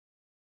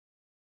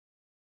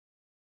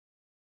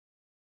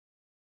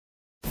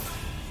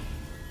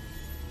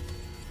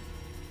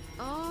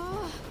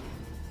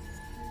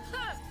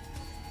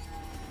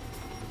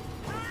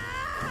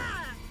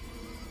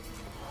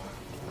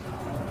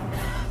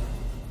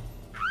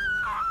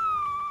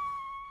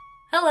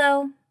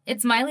Hello,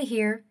 it's Miley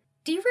here.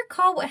 Do you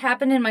recall what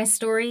happened in my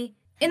story?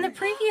 In the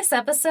previous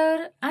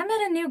episode, I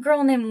met a new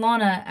girl named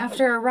Lana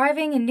after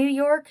arriving in New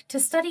York to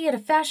study at a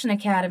fashion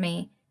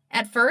academy.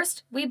 At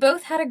first, we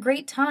both had a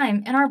great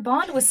time and our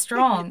bond was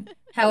strong.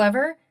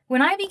 However,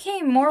 when I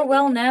became more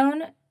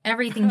well-known,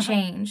 everything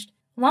changed.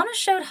 Lana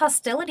showed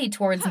hostility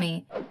towards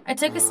me. I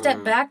took a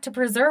step back to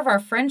preserve our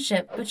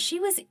friendship, but she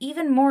was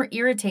even more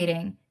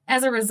irritating.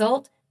 As a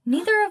result,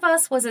 neither of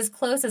us was as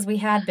close as we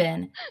had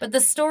been, but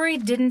the story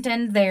didn't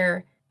end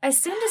there. I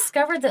soon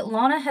discovered that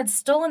Lana had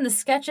stolen the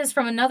sketches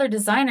from another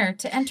designer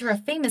to enter a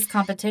famous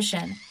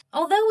competition.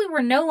 Although we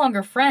were no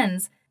longer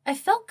friends, I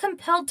felt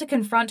compelled to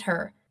confront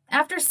her.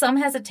 After some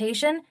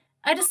hesitation,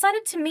 I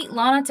decided to meet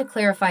Lana to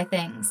clarify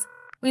things.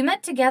 We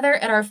met together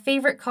at our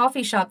favorite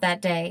coffee shop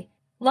that day.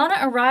 Lana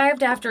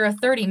arrived after a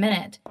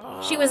 30-minute.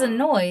 She was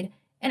annoyed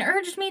and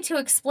urged me to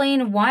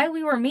explain why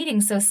we were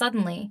meeting so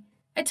suddenly.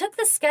 I took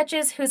the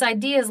sketches whose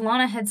ideas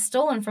Lana had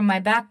stolen from my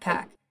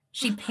backpack.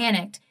 She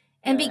panicked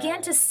and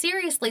began to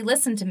seriously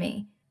listen to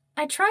me.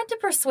 I tried to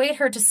persuade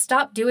her to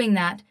stop doing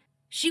that.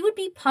 She would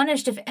be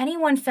punished if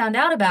anyone found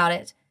out about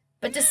it.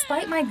 But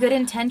despite my good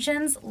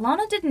intentions,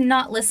 Lana did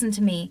not listen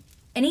to me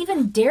and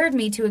even dared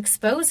me to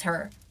expose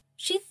her.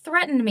 She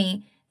threatened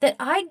me that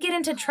I'd get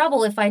into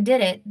trouble if I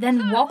did it,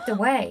 then walked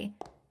away.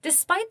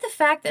 Despite the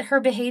fact that her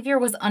behavior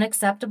was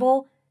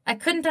unacceptable, I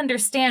couldn't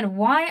understand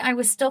why I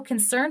was still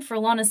concerned for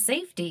Lana's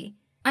safety.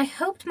 I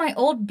hoped my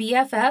old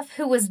BFF,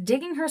 who was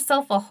digging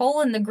herself a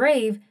hole in the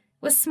grave,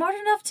 was smart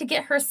enough to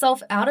get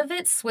herself out of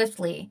it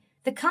swiftly.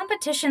 The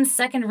competition's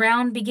second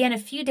round began a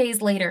few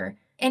days later,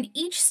 and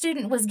each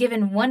student was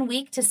given 1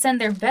 week to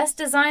send their best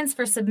designs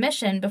for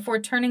submission before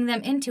turning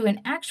them into an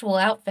actual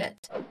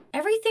outfit.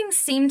 Everything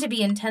seemed to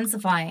be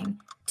intensifying.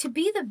 To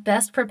be the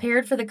best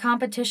prepared for the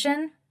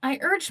competition, I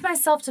urged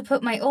myself to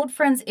put my old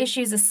friend's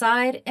issues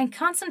aside and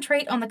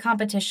concentrate on the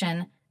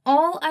competition.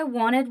 All I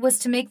wanted was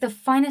to make the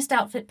finest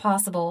outfit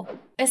possible.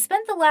 I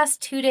spent the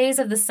last 2 days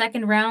of the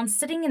second round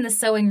sitting in the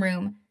sewing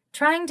room,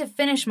 trying to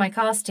finish my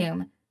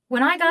costume.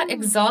 When I got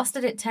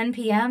exhausted at 10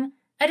 p.m.,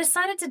 I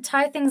decided to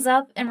tie things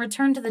up and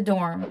return to the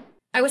dorm.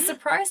 I was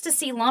surprised to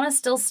see Lana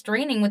still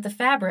straining with the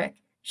fabric.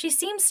 She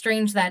seemed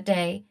strange that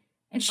day,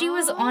 and she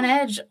was on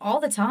edge all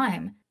the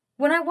time.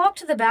 When I walked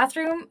to the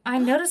bathroom, I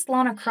noticed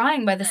Lana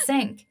crying by the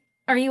sink.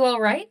 "Are you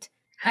all right?"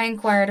 I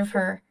inquired of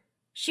her.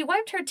 She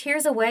wiped her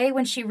tears away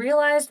when she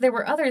realized there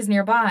were others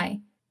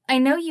nearby. "I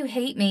know you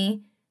hate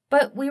me,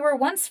 but we were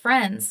once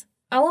friends.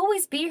 I'll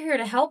always be here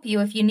to help you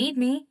if you need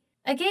me."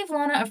 I gave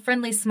Lana a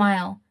friendly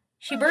smile.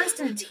 She burst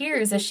into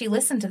tears as she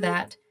listened to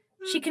that.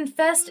 She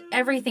confessed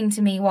everything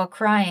to me while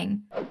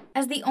crying.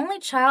 As the only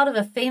child of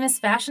a famous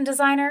fashion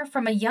designer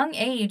from a young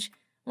age,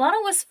 Lana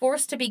was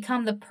forced to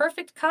become the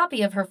perfect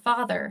copy of her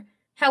father.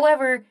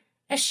 However,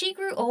 as she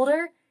grew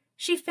older,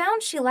 she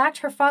found she lacked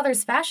her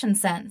father's fashion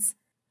sense.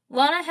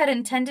 Lana had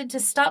intended to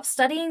stop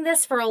studying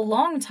this for a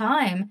long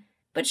time,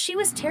 but she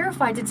was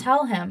terrified to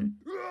tell him.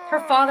 Her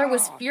father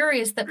was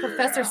furious that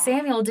Professor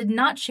Samuel did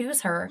not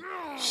choose her.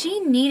 She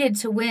needed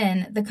to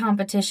win the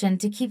competition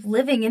to keep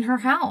living in her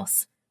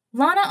house.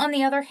 Lana, on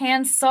the other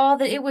hand, saw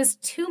that it was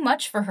too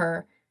much for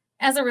her.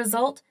 As a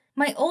result,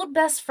 my old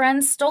best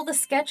friend stole the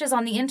sketches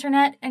on the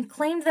internet and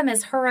claimed them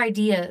as her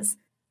ideas.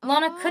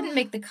 Lana couldn't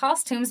make the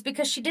costumes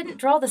because she didn't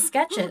draw the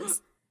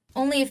sketches.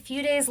 Only a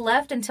few days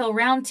left until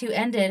round 2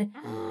 ended.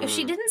 If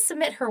she didn't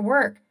submit her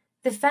work,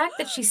 the fact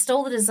that she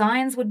stole the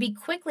designs would be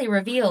quickly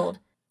revealed.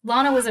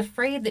 Lana was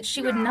afraid that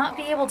she would not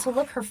be able to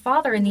look her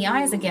father in the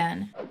eyes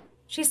again.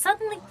 She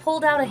suddenly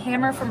pulled out a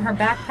hammer from her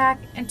backpack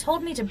and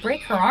told me to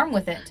break her arm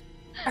with it.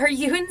 "Are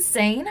you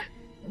insane?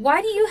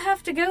 Why do you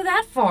have to go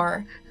that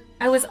far?"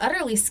 I was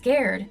utterly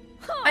scared.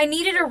 I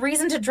needed a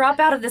reason to drop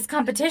out of this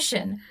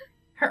competition.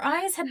 Her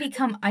eyes had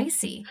become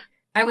icy.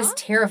 I was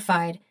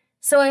terrified,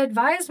 so I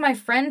advised my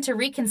friend to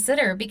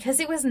reconsider because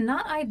it was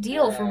not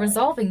ideal for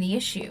resolving the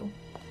issue.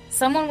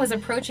 Someone was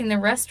approaching the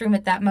restroom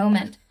at that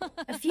moment.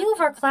 A few of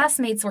our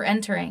classmates were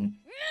entering.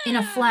 In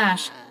a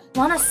flash,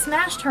 Lana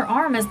smashed her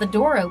arm as the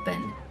door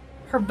opened.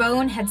 Her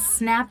bone had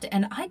snapped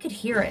and I could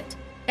hear it.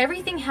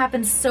 Everything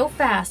happened so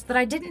fast that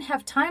I didn't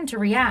have time to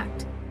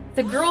react.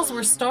 The girls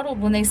were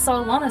startled when they saw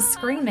Lana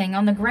screaming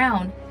on the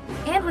ground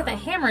and with a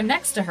hammer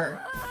next to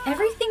her.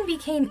 Everything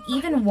became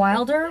even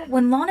wilder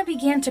when Lana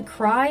began to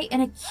cry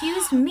and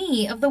accused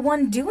me of the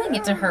one doing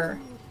it to her.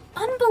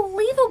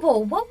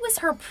 Unbelievable! What was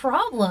her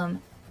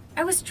problem?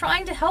 I was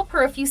trying to help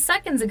her a few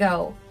seconds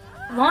ago.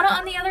 Lana,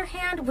 on the other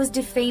hand, was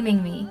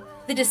defaming me.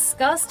 The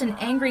disgust and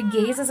angry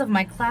gazes of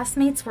my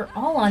classmates were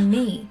all on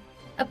me.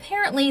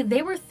 Apparently,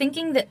 they were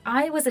thinking that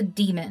I was a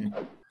demon.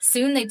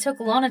 Soon they took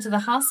Lana to the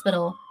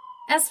hospital.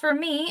 As for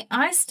me,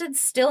 I stood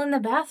still in the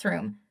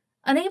bathroom,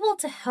 unable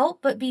to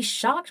help but be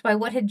shocked by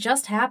what had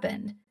just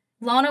happened.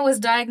 Lana was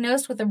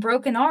diagnosed with a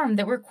broken arm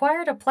that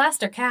required a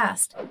plaster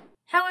cast.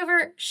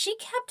 However, she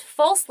kept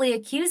falsely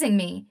accusing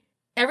me.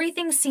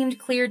 Everything seemed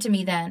clear to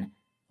me then.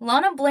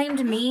 Lana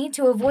blamed me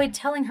to avoid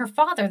telling her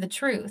father the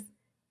truth.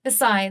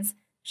 Besides,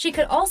 She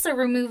could also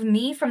remove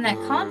me from that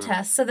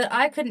contest so that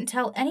I couldn't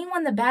tell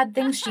anyone the bad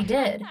things she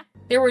did.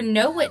 There were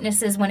no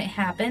witnesses when it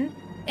happened,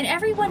 and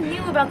everyone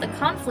knew about the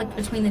conflict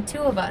between the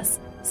two of us,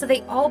 so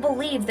they all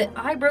believed that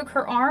I broke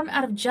her arm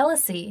out of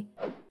jealousy.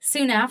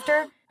 Soon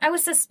after, I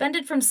was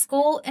suspended from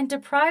school and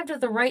deprived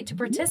of the right to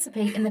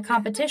participate in the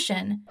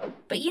competition.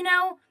 But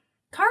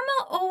karma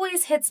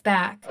always hits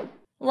back.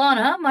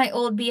 Lana, my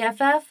old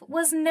BFF,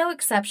 was no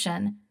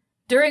exception.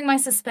 During my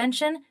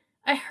suspension,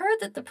 I heard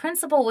that the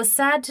principal was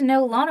sad to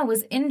know Lana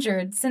was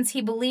injured since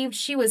he believed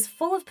she was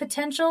full of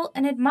potential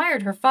and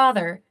admired her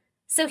father.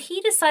 So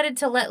he decided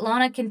to let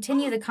Lana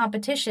continue the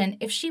competition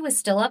if she was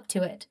still up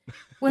to it.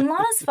 When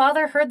Lana's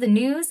father heard the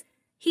news,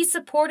 he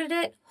supported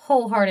it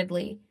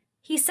wholeheartedly.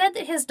 He said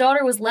that his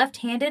daughter was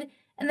left-handed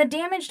and the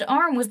damaged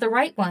arm was the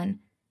right one,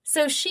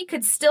 so she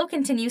could still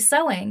continue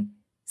sewing.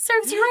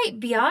 Serves you right,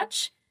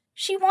 biatch.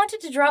 She wanted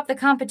to drop the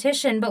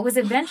competition but was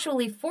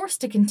eventually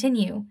forced to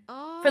continue.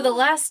 For the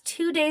last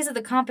 2 days of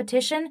the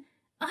competition,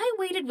 I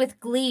waited with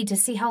glee to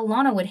see how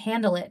Lana would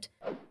handle it.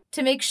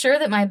 To make sure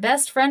that my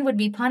best friend would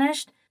be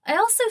punished, I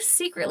also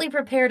secretly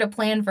prepared a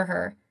plan for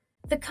her.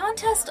 The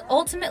contest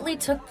ultimately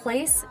took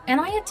place,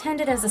 and I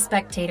attended as a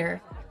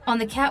spectator. On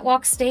the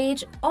catwalk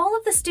stage, all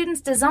of the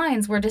students'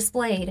 designs were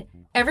displayed.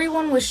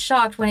 Everyone was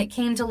shocked when it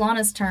came to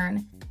Lana's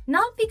turn.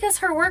 Not because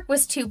her work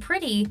was too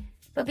pretty,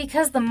 but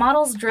because the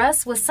model's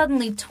dress was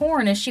suddenly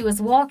torn as she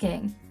was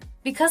walking.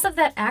 Because of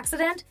that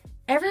accident,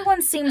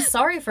 everyone seemed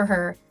sorry for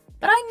her,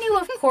 but I knew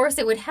of course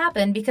it would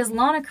happen because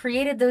Lana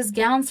created those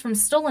gowns from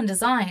stolen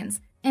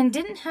designs and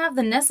didn't have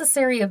the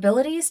necessary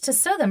abilities to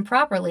sew them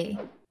properly.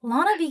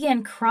 Lana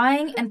began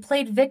crying and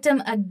played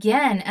victim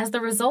again as the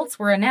results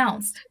were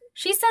announced.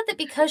 She said that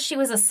because she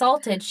was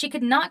assaulted, she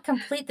could not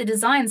complete the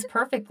designs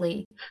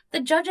perfectly. The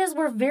judges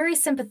were very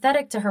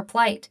sympathetic to her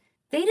plight.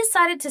 They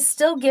decided to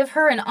still give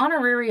her an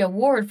honorary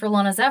award for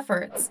Lana's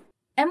efforts.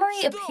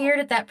 Emery appeared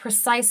at that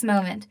precise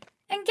moment,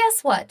 and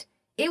guess what?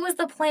 It was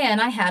the plan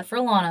I had for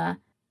Lana.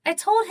 I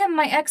told him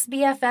my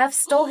ex-BFF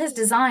stole his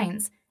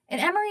designs, and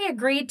Emery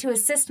agreed to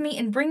assist me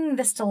in bringing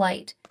this to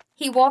light.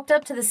 He walked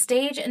up to the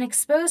stage and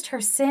exposed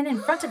her sin in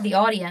front of the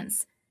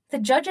audience. The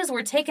judges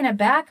were taken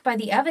aback by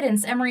the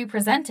evidence Emery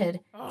presented.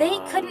 They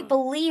couldn't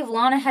believe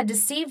Lana had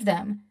deceived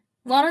them.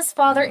 Lana's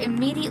father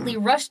immediately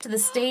rushed to the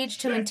stage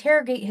to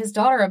interrogate his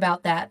daughter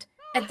about that.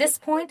 At this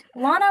point,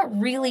 Lana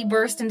really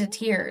burst into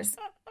tears.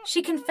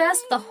 She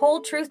confessed the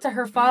whole truth to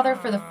her father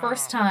for the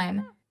first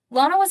time.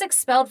 Lana was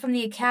expelled from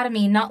the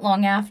academy not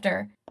long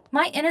after.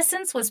 My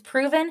innocence was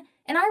proven,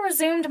 and I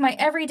resumed my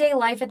everyday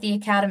life at the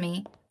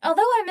academy.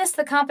 Although I missed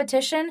the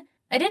competition,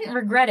 I didn't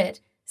regret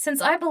it,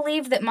 since I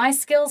believed that my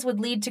skills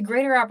would lead to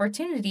greater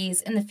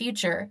opportunities in the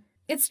future.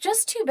 It's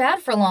just too bad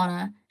for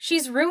Lana.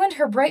 She's ruined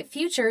her bright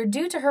future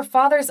due to her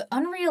father's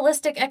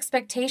unrealistic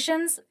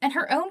expectations and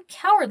her own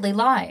cowardly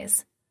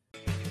lies.